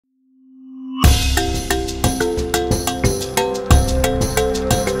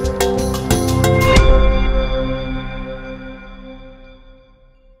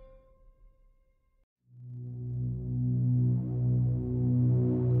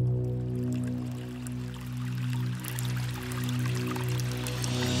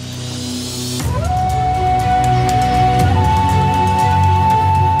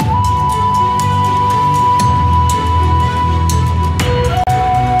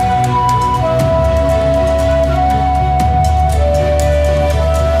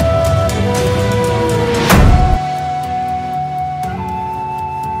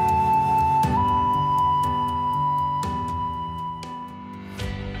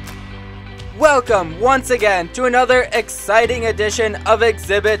Welcome once again to another exciting edition of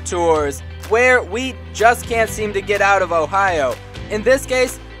Exhibit Tours, where we just can't seem to get out of Ohio. In this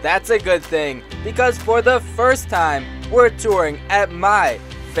case, that's a good thing, because for the first time, we're touring at my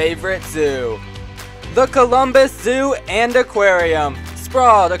favorite zoo. The Columbus Zoo and Aquarium.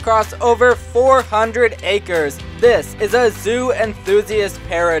 Sprawled across over 400 acres, this is a zoo enthusiast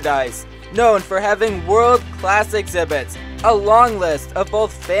paradise, known for having world-class exhibits, a long list of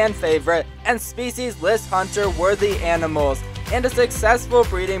both fan-favorite and species list hunter-worthy animals, and a successful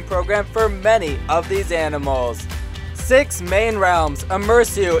breeding program for many of these animals. 6 main realms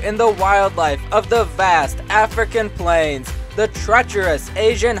immerse you in the wildlife of the vast African plains, the treacherous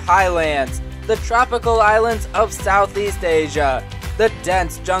Asian highlands, the tropical islands of Southeast Asia, the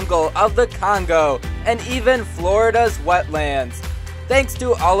dense jungle of the Congo, and even Florida's wetlands. Thanks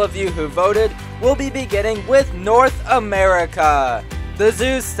to all of you who voted, we'll be beginning with North America, the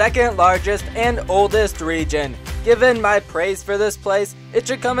zoo's second largest and oldest region. Given my praise for this place, it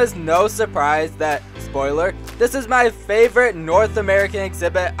should come as no surprise that, spoiler, this is my favorite North American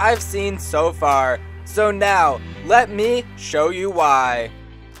exhibit I've seen so far. So now, let me show you why.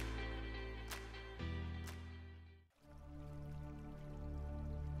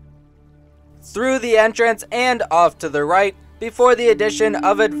 Through the entrance and off to the right, before the addition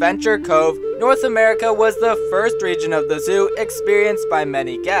of Adventure Cove, North America was the first region of the zoo experienced by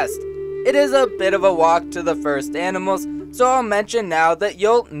many guests. It is a bit of a walk to the first animals, so I'll mention now that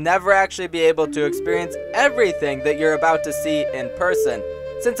you'll never actually be able to experience everything that you're about to see in person,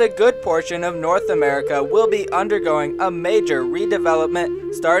 since a good portion of North America will be undergoing a major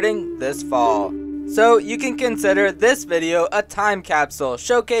redevelopment starting this fall. So you can consider this video a time capsule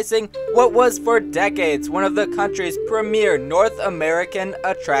showcasing what was for decades one of the country's premier North American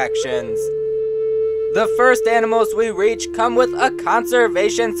attractions. The first animals we reach come with a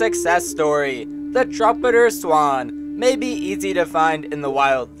conservation success story. The Trumpeter Swan may be easy to find in the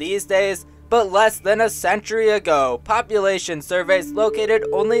wild these days, but less than a century ago, population surveys located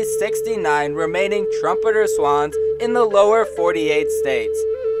only 69 remaining Trumpeter Swans in the lower 48 states.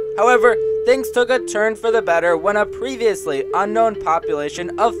 However, things took a turn for the better when a previously unknown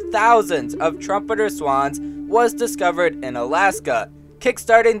population of thousands of Trumpeter Swans was discovered in Alaska,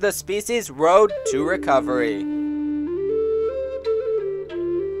 kickstarting the species' road to recovery.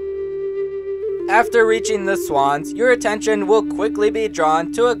 After reaching the swans, your attention will quickly be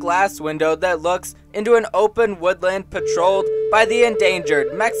drawn to a glass window that looks into an open woodland patrolled by the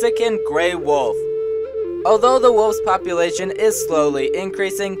endangered Mexican gray wolf. Although the wolf's population is slowly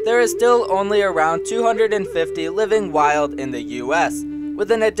increasing, there is still only around 250 living wild in the US, with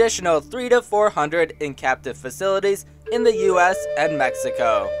an additional 300 to 400 in captive facilities in the US and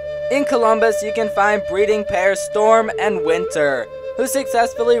Mexico. In Columbus, you can find breeding pair Storm and Winter, who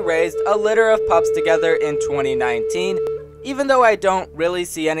successfully raised a litter of pups together in 2019. Even though I don't really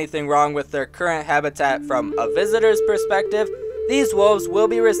see anything wrong with their current habitat from a visitor's perspective, these wolves will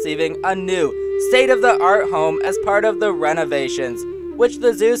be receiving a new state-of-the-art home as part of the renovations, which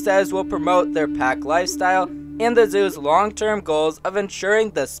the zoo says will promote their pack lifestyle and the zoo's long-term goals of ensuring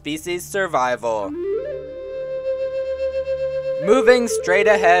the species' survival. Moving straight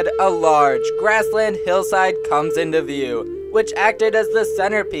ahead, a large grassland hillside comes into view, which acted as the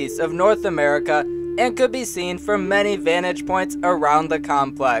centerpiece of North America and could be seen from many vantage points around the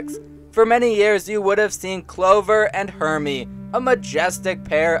complex. For many years, you would have seen Clover and Hermie, a majestic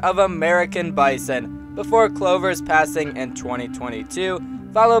pair of American bison, before Clover's passing in 2022,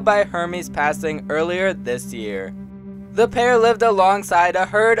 followed by Hermie's passing earlier this year. The pair lived alongside a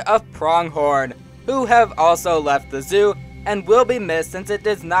herd of pronghorn, who have also left the zoo and will be missed since it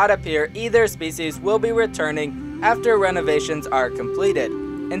does not appear either species will be returning after renovations are completed.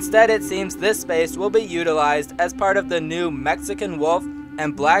 Instead, it seems this space will be utilized as part of the new Mexican wolf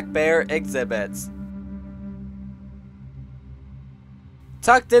and black bear exhibits.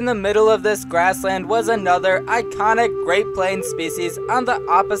 Tucked in the middle of this grassland was another iconic Great Plains species on the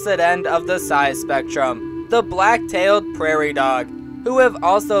opposite end of the size spectrum, the black-tailed prairie dog, who have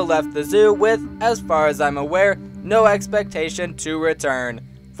also left the zoo with, as far as I'm aware, no expectation to return.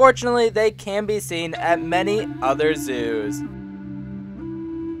 Fortunately, they can be seen at many other zoos.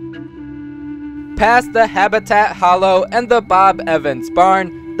 Past the Habitat Hollow and the Bob Evans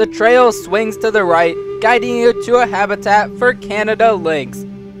Barn, the trail swings to the right, guiding you to a habitat for Canada lynx,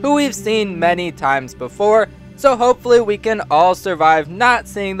 who we've seen many times before, so hopefully we can all survive not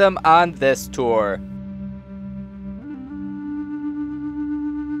seeing them on this tour.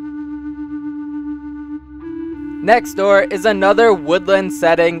 Next door is another woodland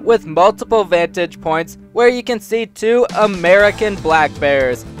setting with multiple vantage points where you can see 2 American black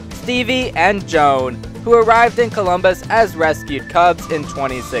bears, Stevie and Joan, who arrived in Columbus as rescued cubs in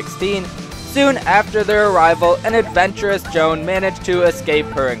 2016. Soon after their arrival, an adventurous Joan managed to escape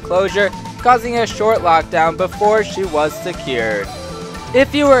her enclosure, causing a short lockdown before she was secured.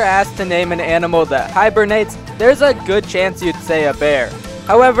 If you were asked to name an animal that hibernates, there's a good chance you'd say a bear.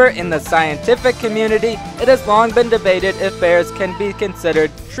 However, in the scientific community, it has long been debated if bears can be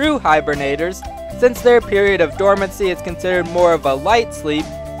considered true hibernators, since their period of dormancy is considered more of a light sleep,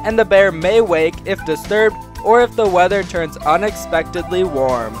 and the bear may wake if disturbed or if the weather turns unexpectedly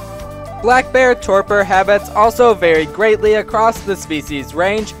warm. Black bear torpor habits also vary greatly across the species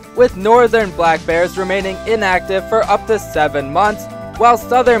range, with northern black bears remaining inactive for up to 7 months, while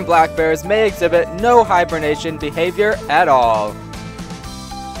southern black bears may exhibit no hibernation behavior at all.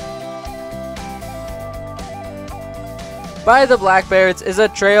 By the black bears is a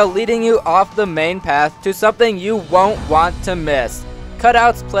trail leading you off the main path to something you won't want to miss.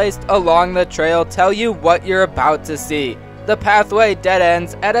 Cutouts placed along the trail tell you what you're about to see. The pathway dead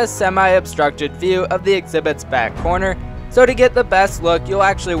ends at a semi-obstructed view of the exhibit's back corner, so to get the best look you'll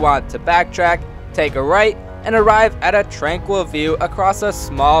actually want to backtrack, take a right, and arrive at a tranquil view across a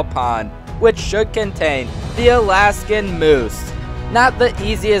small pond, which should contain the Alaskan moose. Not the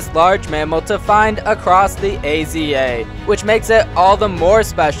easiest large mammal to find across the AZA, which makes it all the more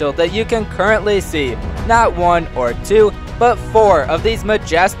special that you can currently see not 1 or 2, but 4 of these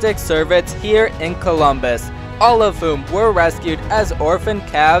majestic cervets here in Columbus, all of whom were rescued as orphan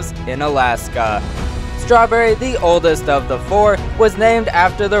calves in Alaska. Strawberry, the oldest of the 4, was named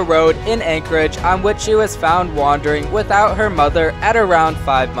after the road in Anchorage on which she was found wandering without her mother at around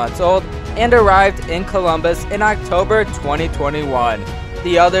 5 months old, and arrived in Columbus in October 2021.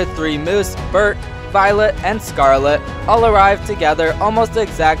 The other 3 moose, Bert, Violet, and Scarlet, all arrived together almost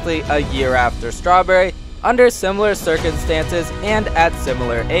exactly a year after Strawberry, under similar circumstances and at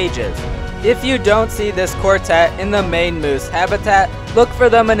similar ages. If you don't see this quartet in the main moose habitat, look for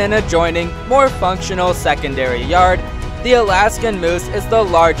them in an adjoining, more functional secondary yard. The Alaskan moose is the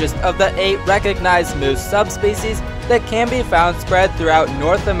largest of the 8 recognized moose subspecies that can be found spread throughout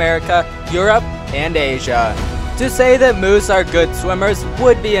North America, Europe, and Asia. To say that moose are good swimmers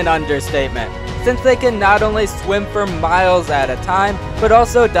would be an understatement, since they can not only swim for miles at a time, but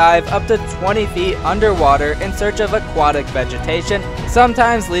also dive up to 20 feet underwater in search of aquatic vegetation,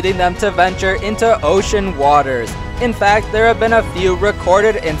 sometimes leading them to venture into ocean waters. In fact, there have been a few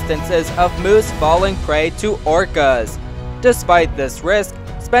recorded instances of moose falling prey to orcas. Despite this risk,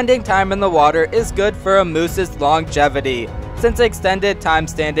 spending time in the water is good for a moose's longevity, since extended time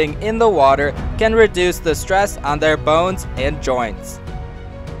standing in the water can reduce the stress on their bones and joints.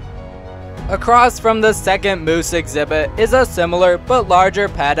 Across from the second moose exhibit is a similar but larger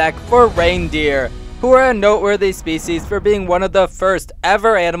paddock for reindeer, who are a noteworthy species for being one of the first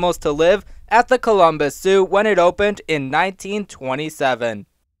ever animals to live at the Columbus Zoo when it opened in 1927.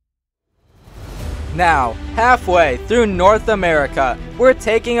 Now, halfway through North America, we're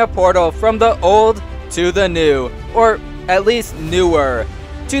taking a portal from the old to the new, or at least newer.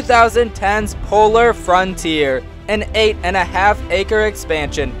 2010's Polar Frontier, an 8.5-acre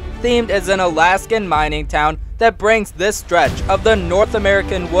expansion themed as an Alaskan mining town that brings this stretch of the North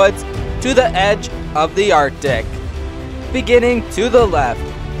American woods to the edge of the Arctic. Beginning to the left,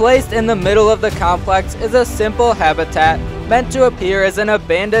 placed in the middle of the complex is a simple habitat meant to appear as an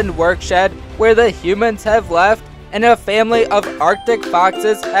abandoned work shed where the humans have left and a family of Arctic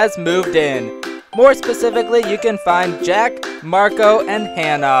foxes has moved in. More specifically, you can find Jack, Marco, and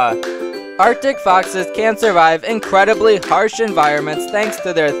Hannah. Arctic foxes can survive incredibly harsh environments thanks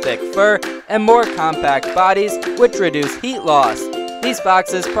to their thick fur and more compact bodies, which reduce heat loss. These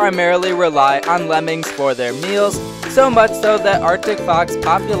foxes primarily rely on lemmings for their meals, so much so that Arctic fox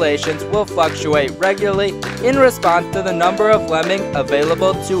populations will fluctuate regularly in response to the number of lemming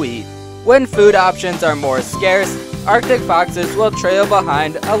available to eat. When food options are more scarce, Arctic foxes will trail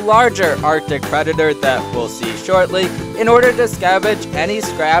behind a larger Arctic predator that we'll see shortly in order to scavenge any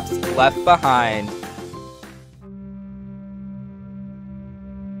scraps left behind.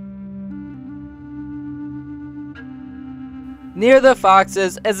 Near the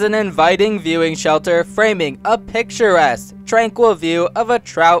foxes is an inviting viewing shelter framing a picturesque, tranquil view of a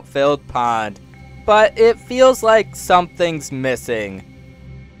trout-filled pond. But it feels like something's missing.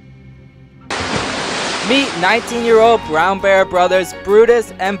 Meet 19-year-old brown bear brothers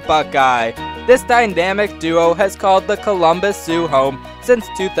Brutus and Buckeye. This dynamic duo has called the Columbus Zoo home since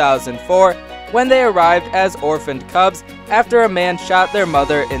 2004, when they arrived as orphaned cubs after a man shot their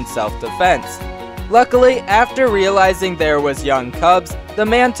mother in self-defense. Luckily, after realizing there was young cubs, the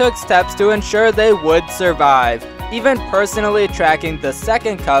man took steps to ensure they would survive. even personally tracking the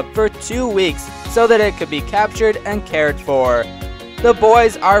second cub for 2 weeks so that it could be captured and cared for. The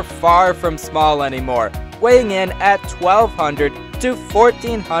boys are far from small anymore, weighing in at 1,200 to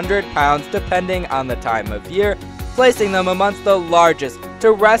 1,400 pounds depending on the time of year, placing them amongst the largest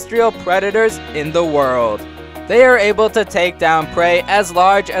terrestrial predators in the world. They are able to take down prey as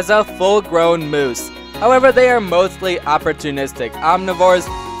large as a full-grown moose. However, they are mostly opportunistic omnivores,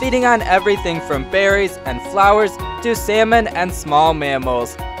 feeding on everything from berries and flowers to salmon and small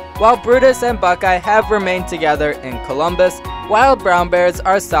mammals. While Brutus and Buckeye have remained together in Columbus, wild brown bears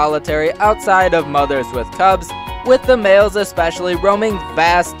are solitary outside of mothers with cubs, with the males especially roaming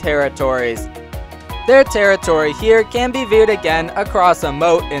vast territories. Their territory here can be viewed again across a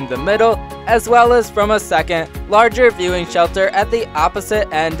moat in the middle, as well as from a second, larger viewing shelter at the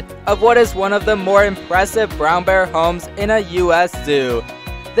opposite end of what is one of the more impressive brown bear homes in a US zoo.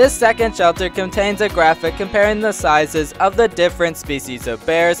 This second shelter contains a graphic comparing the sizes of the different species of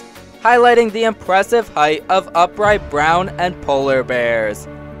bears, highlighting the impressive height of upright brown and polar bears.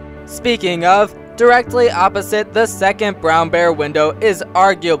 Speaking of, directly opposite the second brown bear window is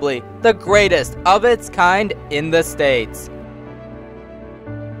arguably the greatest of its kind in the States.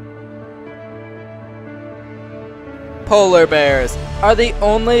 Polar bears are the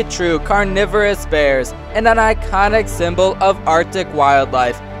only true carnivorous bears and an iconic symbol of Arctic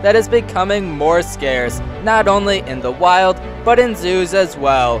wildlife that is becoming more scarce, not only in the wild, but in zoos as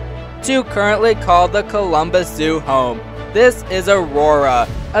well. Two currently call the Columbus Zoo home. This is Aurora,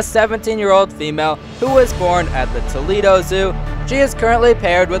 a 17-year-old female who was born at the Toledo Zoo. She is currently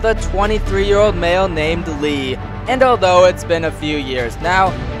paired with a 23-year-old male named Lee. And although it's been a few years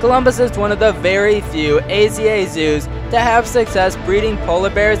now, Columbus is one of the very few AZA zoos to have success breeding polar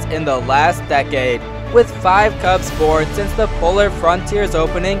bears in the last decade, with 5 cubs born since the Polar Frontier's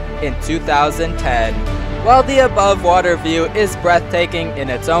opening in 2010. While the above water view is breathtaking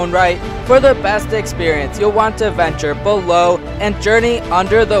in its own right, for the best experience you'll want to venture below and journey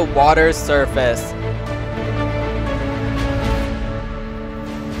under the water's surface.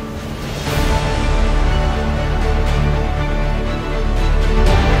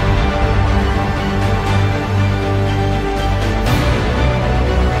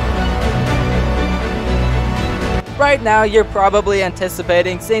 Right now, you're probably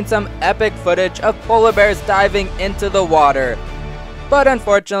anticipating seeing some epic footage of polar bears diving into the water. But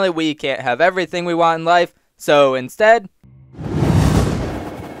unfortunately, we can't have everything we want in life, so instead,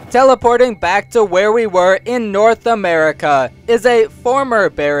 teleporting back to where we were in North America is a former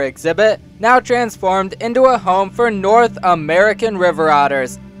bear exhibit, now transformed into a home for North American river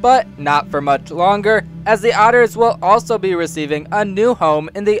otters. But not for much longer, as the otters will also be receiving a new home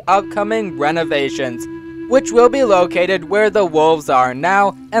in the upcoming renovations, which will be located where the wolves are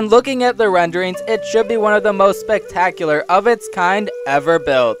now, and looking at the renderings, it should be one of the most spectacular of its kind ever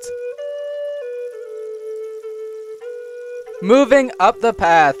built. Moving up the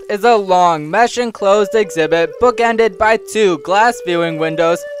path is a long, mesh-enclosed exhibit bookended by 2 glass viewing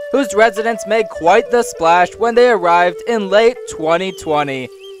windows whose residents made quite the splash when they arrived in late 2020.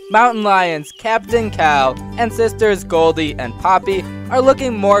 Mountain lions Captain Cal and sisters Goldie and Poppy are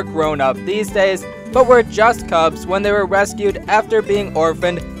looking more grown up these days, but were just cubs when they were rescued after being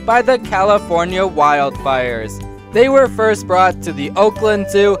orphaned by the California wildfires. They were first brought to the Oakland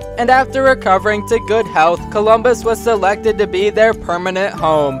Zoo, and after recovering to good health, Columbus was selected to be their permanent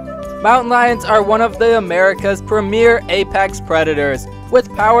home. Mountain lions are one of the America's premier apex predators,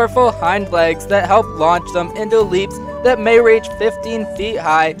 with powerful hind legs that help launch them into leaps that may reach 15 feet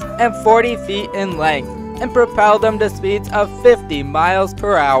high and 40 feet in length, and propel them to speeds of 50 miles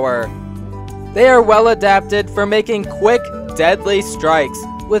per hour. They are well adapted for making quick, deadly strikes,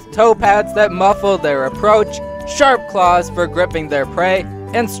 with toe pads that muffle their approach, sharp claws for gripping their prey,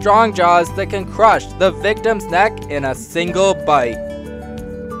 and strong jaws that can crush the victim's neck in a single bite.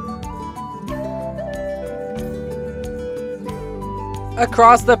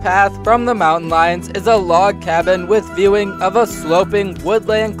 Across the path from the mountain lions is a log cabin with viewing of a sloping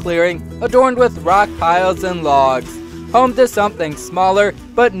woodland clearing adorned with rock piles and logs, home to something smaller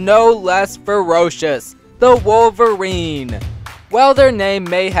but no less ferocious, the Wolverine. While their name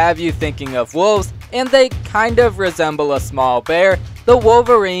may have you thinking of wolves, and they kind of resemble a small bear, the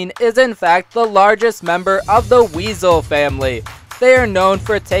Wolverine is in fact the largest member of the weasel family. They are known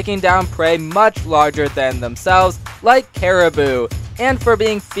for taking down prey much larger than themselves, like caribou, and for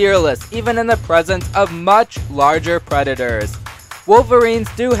being fearless even in the presence of much larger predators. Wolverines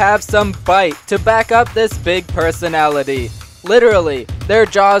do have some bite to back up this big personality. Literally, their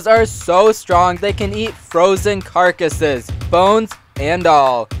jaws are so strong they can eat frozen carcasses, bones and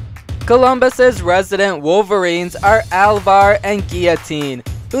all. Columbus's resident Wolverines are Alvar and Guillotine,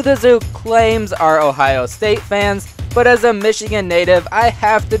 who the zoo claims are Ohio State fans, but as a Michigan native, I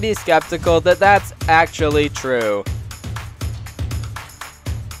have to be skeptical that that's actually true.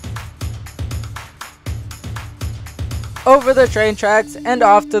 Over the train tracks and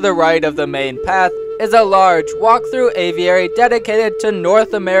off to the right of the main path is a large walk-through aviary dedicated to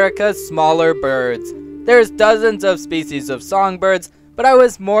North America's smaller birds. There's dozens of species of songbirds, but I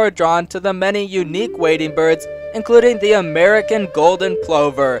was more drawn to the many unique wading birds, including the American golden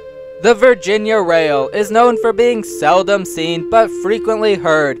plover. The Virginia rail is known for being seldom seen but frequently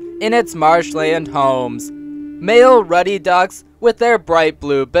heard in its marshland homes. Male ruddy ducks, with their bright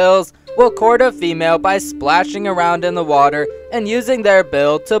blue bills, will court a female by splashing around in the water and using their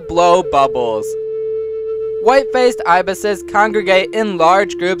bill to blow bubbles. White-faced ibises congregate in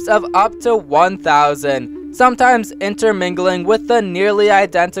large groups of up to 1,000, sometimes intermingling with the nearly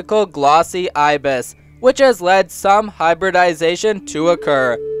identical glossy ibis, which has led some hybridization to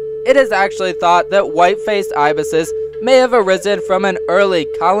occur. It is actually thought that white-faced ibises may have arisen from an early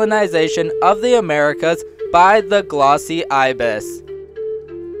colonization of the Americas by the glossy ibis.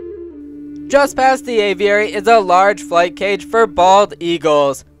 Just past the aviary is a large flight cage for bald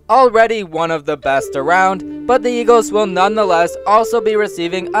eagles, already one of the best around, but the eagles will nonetheless also be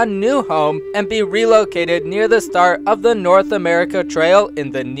receiving a new home and be relocated near the start of the North America Trail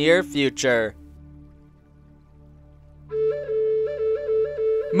in the near future.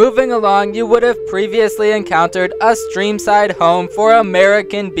 Moving along, you would have previously encountered a streamside home for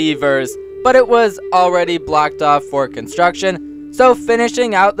American beavers, but it was already blocked off for construction, so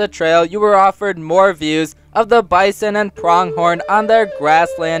finishing out the trail you were offered more views of the bison and pronghorn on their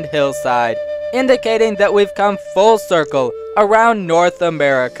grassland hillside, indicating that we've come full circle around North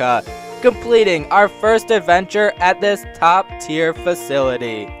America, completing our first adventure at this top-tier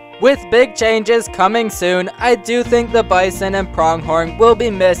facility. With big changes coming soon, I do think the bison and pronghorn will be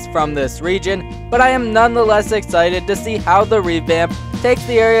missed from this region, but I am nonetheless excited to see how the revamp takes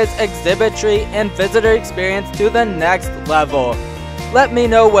the area's exhibitry and visitor experience to the next level. Let me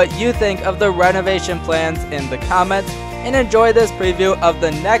know what you think of the renovation plans in the comments, and enjoy this preview of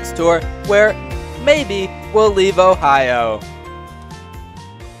the next tour where maybe we'll leave Ohio.